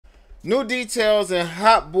New details in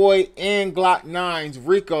Hotboii and Glokknine's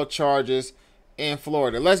Rico charges in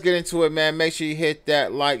Florida. Let's get into it, man. Make sure you hit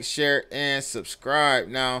that like, share, and subscribe.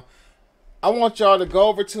 Now, I want y'all to go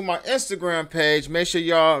over to my Instagram page. Make sure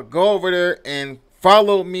y'all go over there and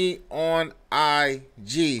follow me on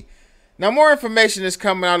IG. Now, more information is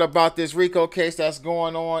coming out about this Rico case that's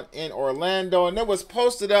going on in Orlando, and it was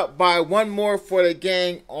posted up by One More for the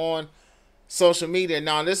Gang on social media.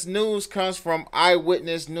 Now, this news comes from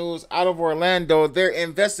Eyewitness News out of Orlando. Their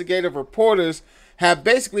investigative reporters have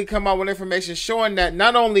basically come out with information showing that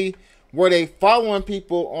not only were they following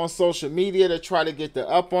people on social media to try to get the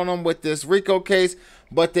up on them with this Rico case,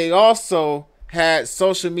 but they also had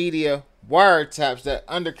social media wiretaps that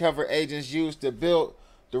undercover agents used to build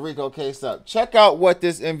the Rico case up. Check out what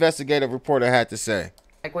this investigative reporter had to say.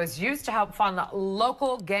 Was used to help fund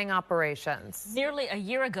local gang operations. Nearly a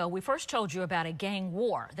year ago, we first told you about a gang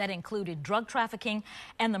war that included drug trafficking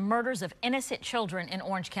and the murders of innocent children in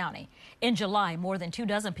Orange County. In July, more than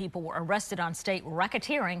 24 people were arrested on state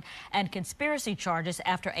racketeering and conspiracy charges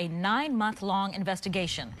after a 9-month-long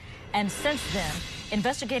investigation. And since then,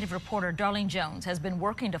 investigative reporter Darlene Jones has been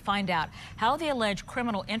working to find out how the alleged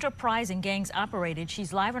criminal enterprise and gangs operated.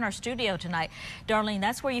 She's live in our studio tonight. Darlene,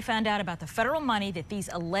 that's where you found out about the federal money that these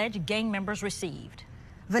alleged gang members received.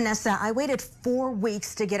 Vanessa, I waited 4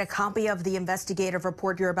 weeks to get a copy of the investigative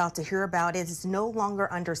report you're about to hear about. It is no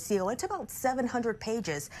longer under seal. It's about 700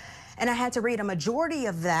 pages. And I had to read a majority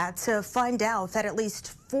of that to find out that at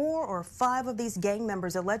least 4 or 5 of these gang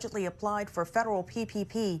members allegedly applied for federal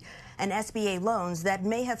PPP and SBA loans that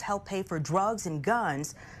may have helped pay for drugs and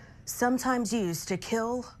guns, sometimes used to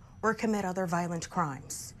kill or commit other violent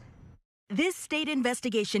crimes. This state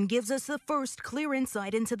investigation gives us the first clear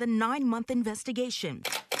insight into the 9-month investigation.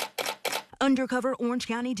 Undercover Orange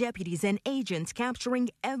County deputies and agents capturing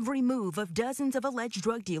every move of dozens of alleged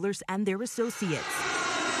drug dealers and their associates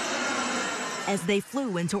as they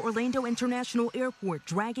flew into Orlando International Airport,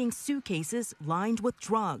 dragging suitcases lined with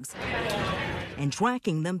drugs and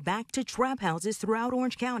tracking them back to trap houses throughout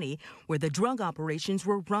Orange County, where the drug operations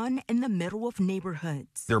were run in the middle of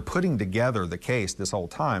neighborhoods. They're putting together the case this whole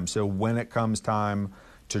time, so when it comes time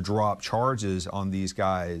to drop charges on these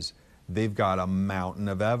guys, they've got a mountain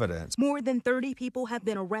of evidence. More than 30 people have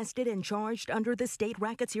been arrested and charged under the state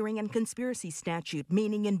racketeering and conspiracy statute,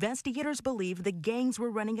 meaning investigators believe the gangs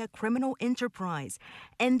were running a criminal enterprise.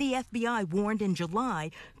 And the FBI warned in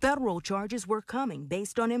July federal charges were coming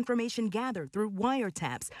based on information gathered through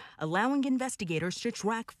wiretaps, allowing investigators to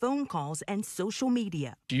track phone calls and social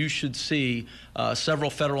media. You should see several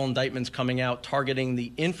federal indictments coming out targeting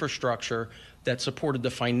the infrastructure that supported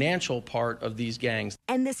the financial part of these gangs.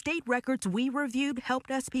 And the state records we reviewed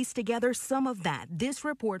helped us piece together some of that. This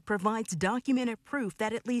report provides documented proof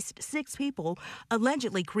that at least 6 people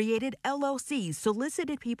allegedly created LLCs,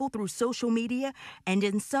 solicited people through social media, and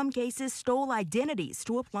in some cases stole identities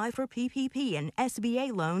to apply for PPP and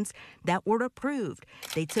SBA loans that were approved.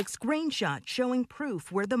 They took screenshots showing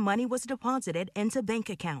proof where the money was deposited into bank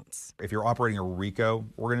accounts. If you're operating a RICO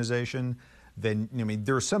organization, then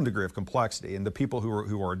there's some degree of complexity, and the people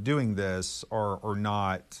who are doing this are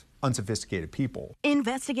not unsophisticated people.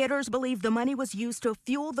 Investigators believe the money was used to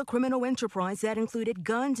fuel the criminal enterprise that included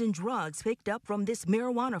guns and drugs picked up from this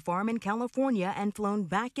marijuana farm in California and flown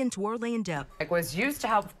back into Orlando. It was used to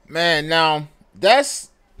help. Man, now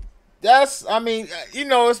that's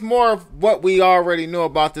it's more of what we already knew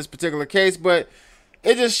about this particular case, but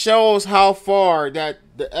it just shows how far that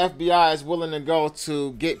the FBI is willing to go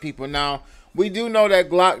to get people. Now, we do know that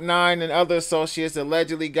Glokknine and other associates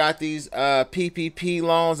allegedly got these PPP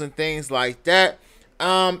loans and things like that.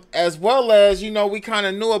 As well as, we kind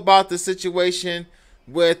of knew about the situation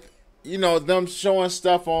with, them showing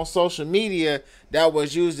stuff on social media that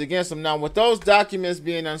was used against them. Now, with those documents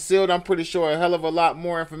being unsealed, I'm pretty sure a hell of a lot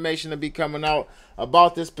more information will be coming out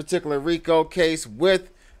about this particular Rico case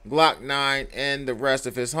with Glokknine and the rest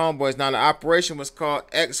of his homeboys. Now, the operation was called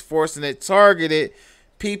X-Force, and it targeted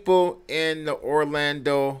people in the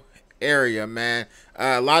Orlando area, man.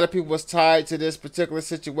 A lot of people was tied to this particular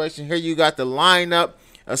situation. Here you got the lineup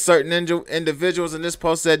of certain individuals, and this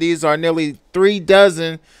post said these are nearly 3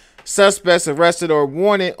 dozen suspects arrested or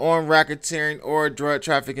wanted on racketeering or drug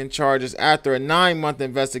trafficking charges after a 9-month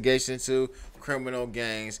investigation into criminal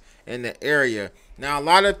gangs in the area. Now, a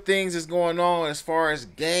lot of things is going on as far as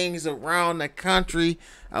gangs around the country.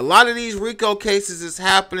 A lot of these Rico cases is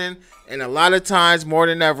happening, and a lot of times, more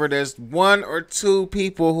than ever, there's 1 or 2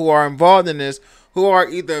 people who are involved in this who are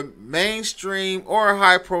either mainstream or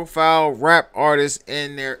high-profile rap artists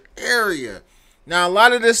in their area. Now, a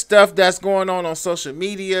lot of this stuff that's going on social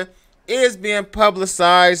media is being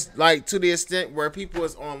publicized, like to the extent where people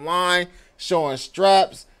is online showing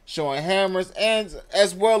straps, showing hammers, and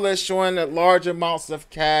as well as showing large amounts of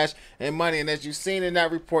cash and money. And as you've seen in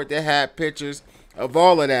that report, they had pictures of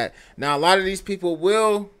all of that. Now, a lot of these people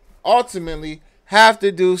will ultimately have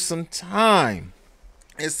to do some time.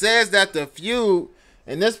 It says that the feud,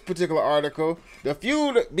 in this particular article, the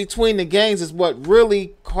feud between the gangs is what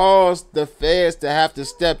really caused the feds to have to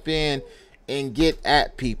step in and get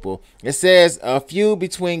at people. It says a feud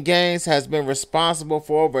between gangs has been responsible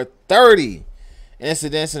for over 30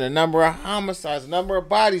 incidents and a number of homicides, a number of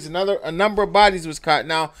bodies, a number of bodies was caught.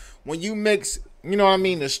 Now, when you mix, you know what I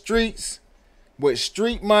mean, the streets with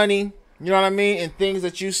street money, you know what I mean, and things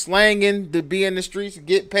that you slanging to be in the streets to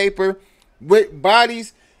get paper with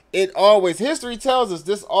bodies, it always, history tells us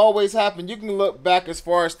this always happened. You can look back as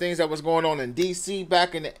far as things that was going on in DC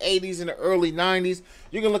back in the 80s and the early 90s.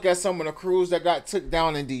 You can look at some of the crews that got took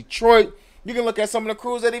down in Detroit. You can look at some of the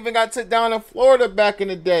crews that even got took down in Florida back in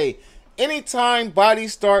the day. Anytime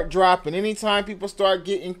bodies start dropping, anytime people start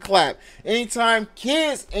getting clapped, anytime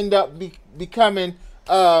kids end up becoming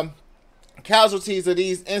casualties of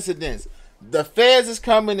these incidents, the feds is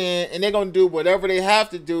coming in and they're going to do whatever they have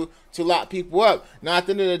to do to lock people up. Now, at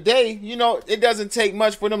the end of the day, you know, it doesn't take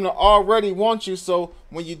much for them to already want you. So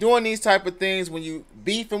when you're doing these type of things, when you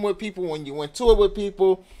beefing with people, when you into it with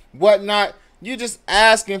people, whatnot, you just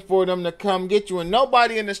asking for them to come get you. And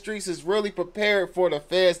nobody in the streets is really prepared for the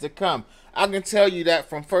feds to come. I can tell you that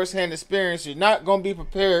from firsthand experience. You're not going to be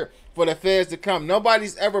prepared for the feds to come.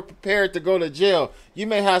 Nobody's ever prepared to go to jail. You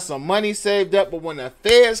may have some money saved up, but when the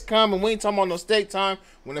feds come, and we ain't talking about no state time,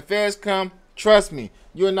 when the feds come, trust me,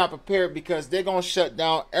 you're not prepared, because they're going to shut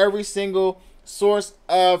down every single source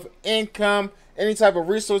of income, any type of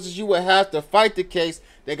resources you would have to fight the case.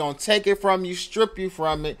 They're going to take it from you, strip you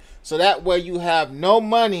from it, so that way you have no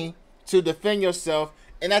money to defend yourself.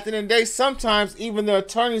 And at the end of the day, sometimes even the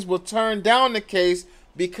attorneys will turn down the case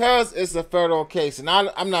because it's a federal case. And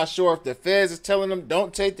I'm not sure if the feds is telling them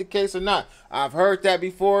don't take the case or not. I've heard that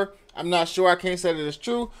before. I'm not sure. I can't say that it's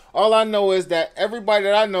true. All I know is that everybody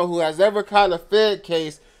that I know who has ever caught a fed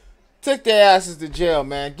case took their asses to jail,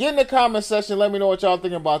 man. Get in the comment section. Let me know what y'all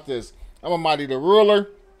think about this. I'm Almighty the Ruler.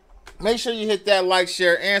 Make sure you hit that like,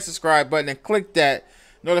 share, and subscribe button and click that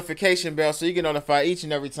notification bell so you get notified each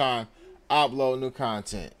and every time I upload new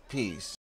content. Peace.